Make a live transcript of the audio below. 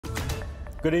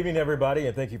Good evening, everybody,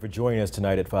 and thank you for joining us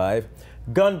tonight at 5.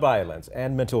 Gun violence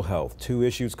and mental health, two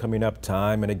issues coming up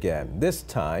time and again, this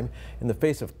time in the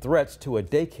face of threats to a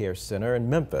daycare center in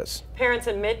Memphis. Parents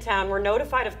in Midtown were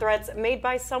notified of threats made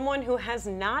by someone who has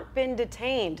not been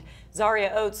detained.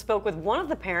 Zaria Oates spoke with one of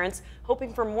the parents,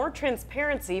 hoping for more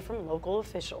transparency from local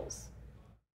officials.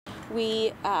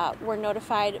 We were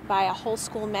notified by a whole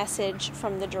school message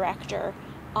from the director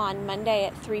on Monday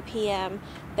at 3 p.m.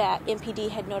 that MPD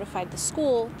had notified the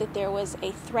school that there was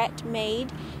a threat made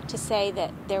to say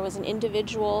that there was an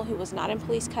individual who was not in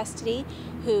police custody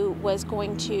who was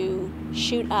going to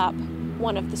shoot up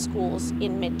one of the schools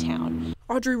in Midtown.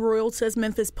 Audrey Royal says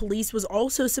Memphis police was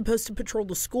also supposed to patrol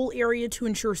the school area to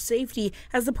ensure safety,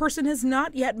 as the person has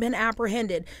not yet been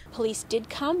apprehended. Police did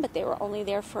come, but they were only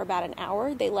there for about an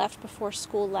hour. They left before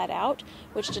school let out,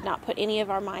 which did not put any of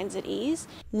our minds at ease.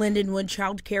 Lindenwood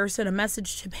Child Care sent a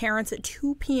message to parents at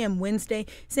 2 p.m. Wednesday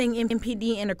saying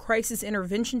MPD and a crisis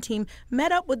intervention team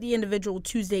met up with the individual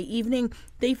Tuesday evening.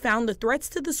 They found the threats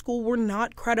to the school were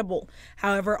not credible.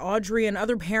 However, Audrey and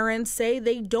other parents say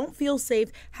they don't feel safe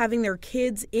having their kids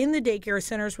in the daycare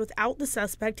centers without the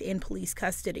suspect in police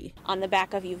custody. On the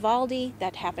back of Uvalde,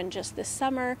 that happened just this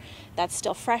summer. That's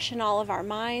still fresh in all of our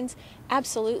minds.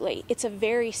 Absolutely. It's a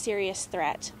very serious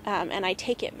threat, and I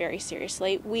take it very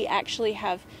seriously. We actually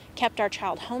have kept our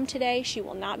child home today. She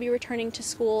will not be returning to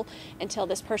school until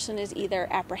this person is either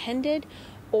apprehended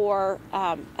or,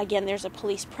 again, there's a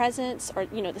police presence or,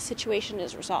 the situation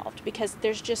is resolved, because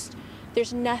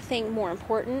there's nothing more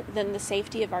important than the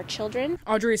safety of our children.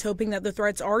 Audrey is hoping that the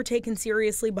threats are taken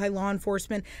seriously by law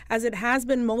enforcement, as it has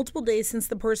been multiple days since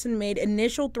the person made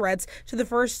initial threats to the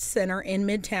First Center in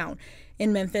Midtown.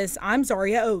 In Memphis, I'm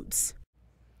Zaria Oates.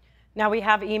 Now, we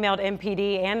have emailed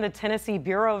MPD and the Tennessee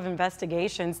Bureau of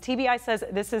Investigations. TBI says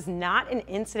this is not an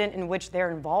incident in which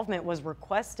their involvement was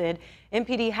requested.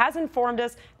 MPD has informed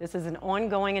us this is an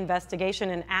ongoing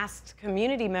investigation and asked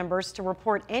community members to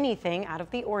report anything out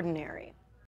of the ordinary.